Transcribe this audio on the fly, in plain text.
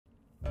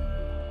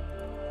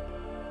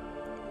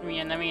Let me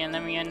in, let me in,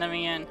 let me in, let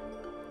me in.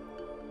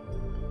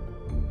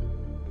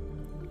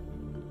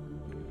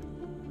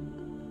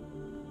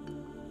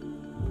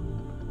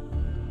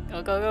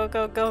 Go, go, go,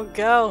 go, go,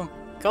 go!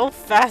 Go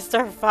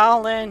faster,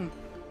 Faolan!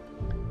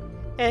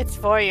 It's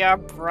for your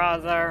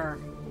brother.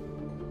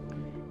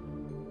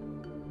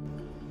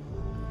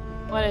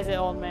 What is it,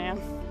 old man?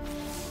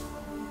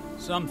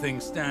 Something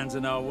stands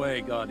in our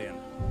way, Guardian.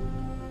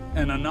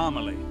 An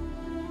anomaly.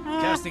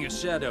 Casting a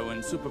shadow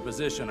in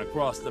superposition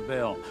across the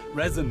veil,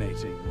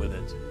 resonating with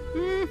it.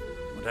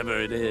 Whatever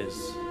it is,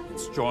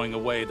 it's drawing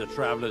away the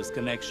traveler's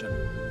connection.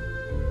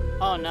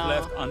 Oh no.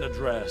 If left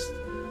unaddressed,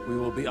 we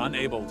will be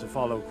unable to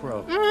follow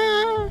Crow.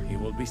 He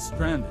will be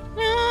stranded.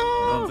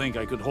 I don't think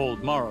I could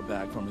hold Mara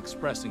back from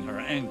expressing her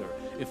anger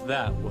if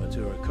that were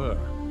to occur.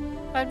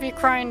 I'd be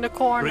crying in the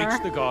corner.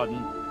 Breach the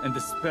garden and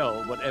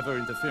dispel whatever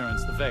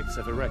interference the Vex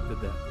have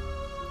erected there.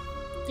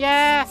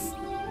 Yes!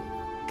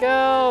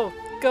 Go!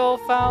 Go,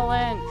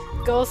 Faolan!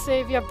 Go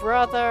save your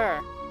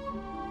brother!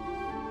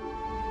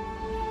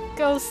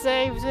 Go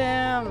save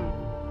him!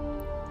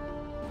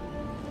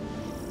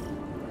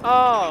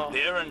 Oh!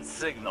 The errant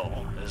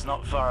signal is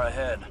not far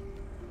ahead.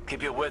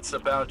 Keep your wits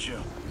about you.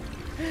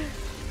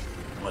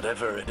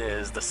 Whatever it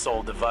is the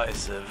Soul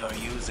Divisive are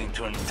using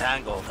to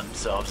entangle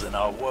themselves in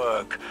our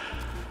work,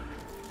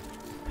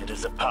 it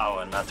is a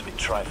power not to be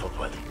trifled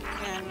with.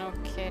 Yeah, no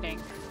kidding.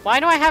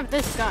 Why do I have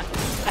this gun?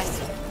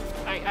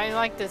 I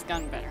like this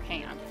gun better.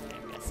 Hang on.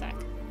 Give me a sec.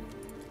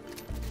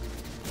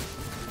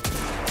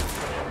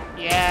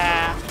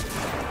 Yeah.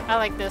 I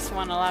like this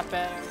one a lot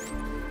better.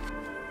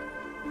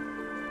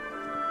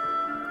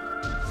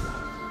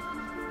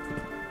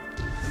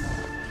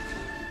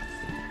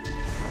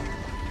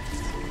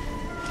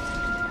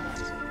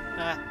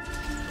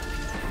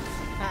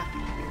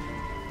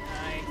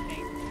 I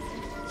think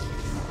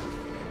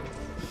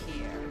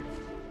here.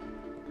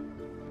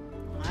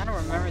 I don't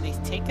remember these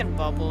taken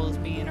bubbles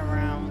being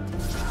around.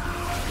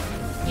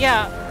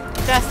 Yeah,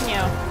 that's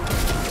new.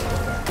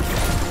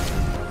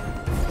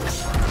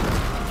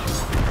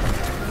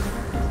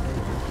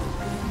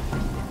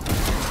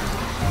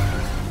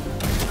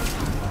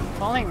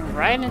 Falling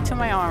right into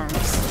my arms.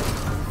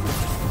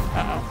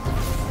 Uh-oh.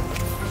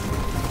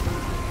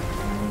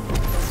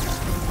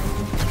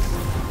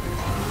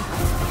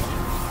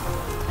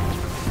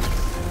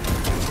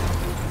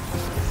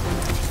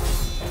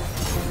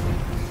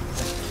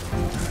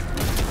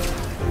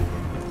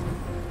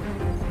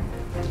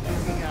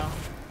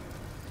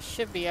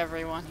 Should be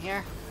everyone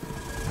here.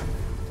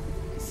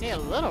 I see a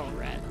little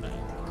red, but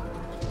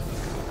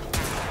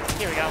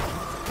here we go.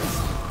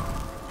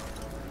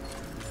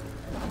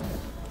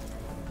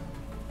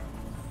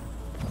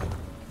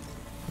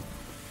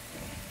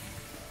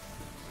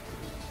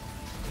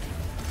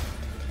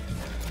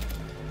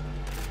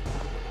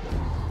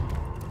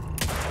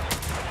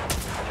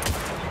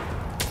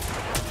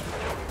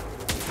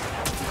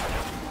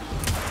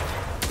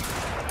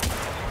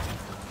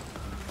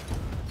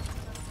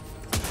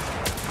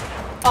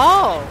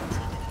 Oh!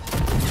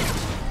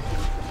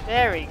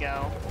 There we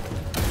go.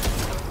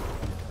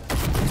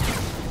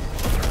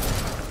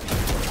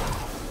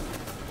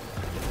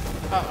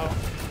 Uh-oh.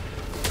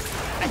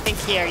 I think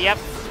here, yep.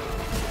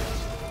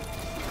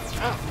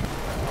 Oh.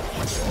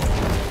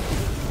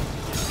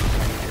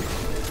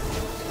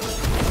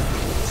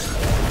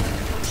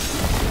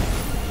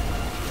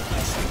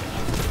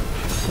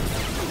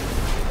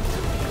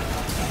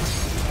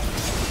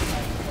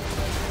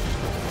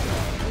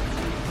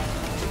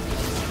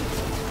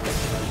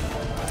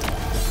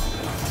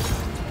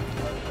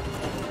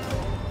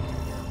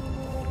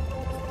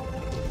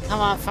 Come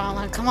on,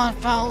 Faolan. Come on,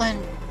 Faolan.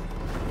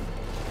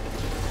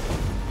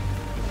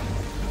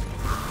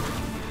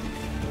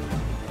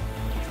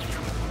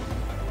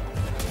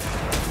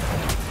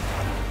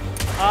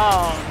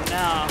 Oh,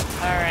 no.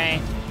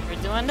 Alright.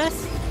 We're doing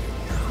this?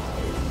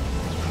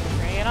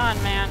 Bring it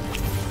on, man.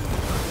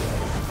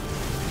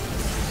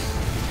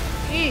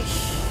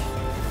 Eesh.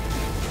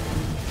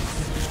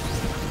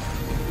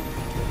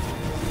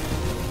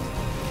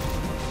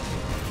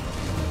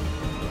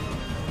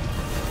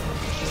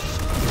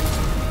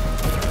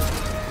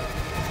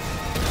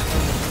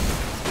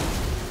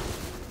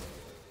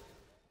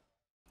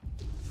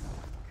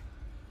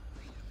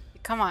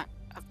 Come on,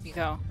 up you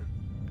go.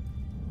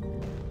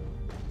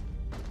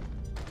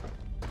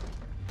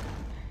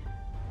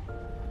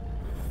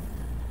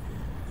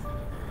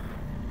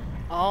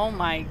 Oh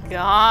my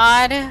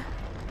god.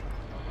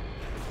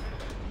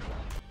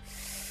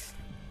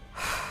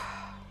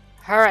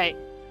 Alright.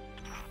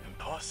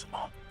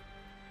 Impossible.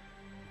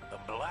 The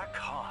Black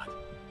Heart.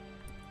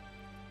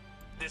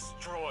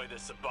 Destroy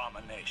this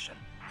abomination.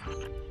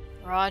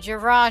 Roger,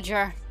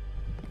 roger.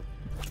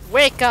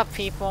 Wake up,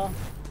 people.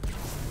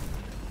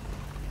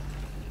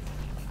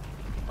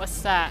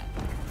 What's that?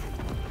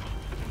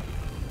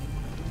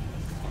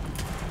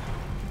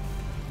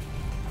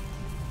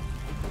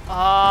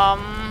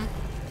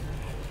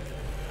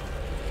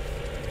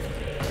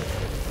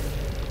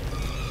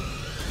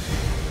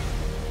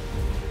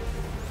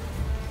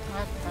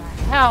 What the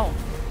hell?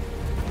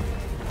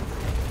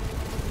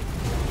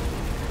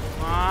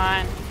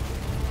 on.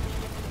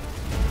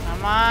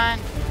 Come on.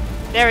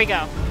 There we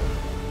go.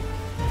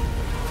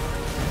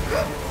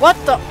 What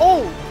the?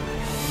 Oh!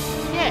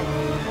 Shit.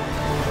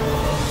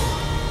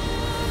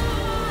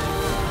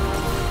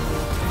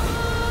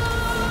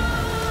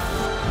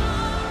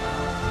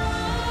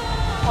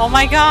 Oh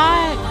my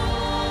god!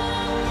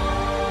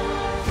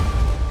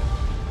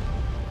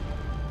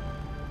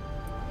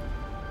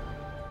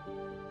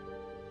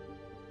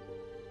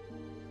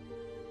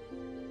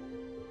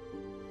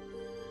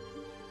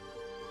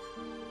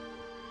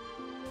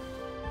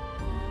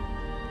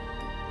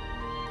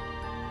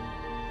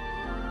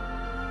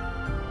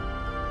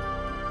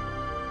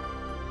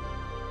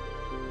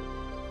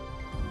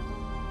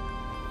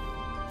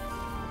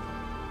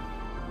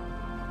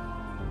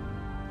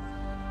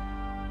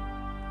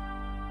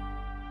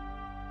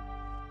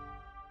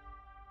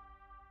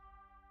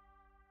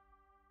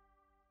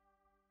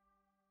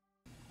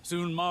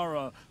 Soon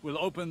Mara will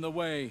open the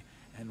way,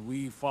 and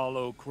we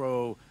follow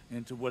Crow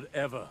into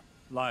whatever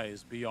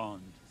lies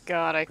beyond.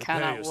 God, I Prepare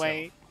cannot yourself.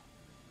 wait.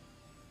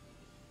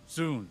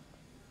 Soon,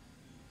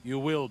 you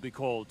will be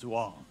called to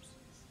arms.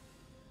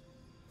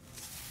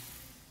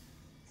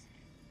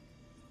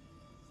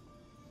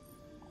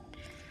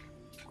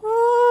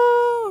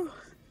 Woo!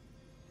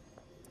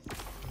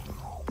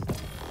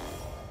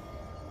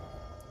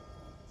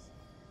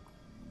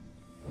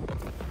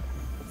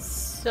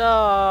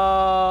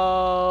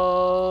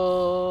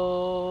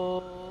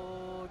 So,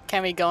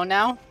 can we go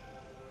now?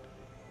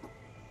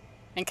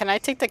 And can I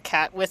take the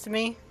cat with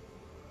me?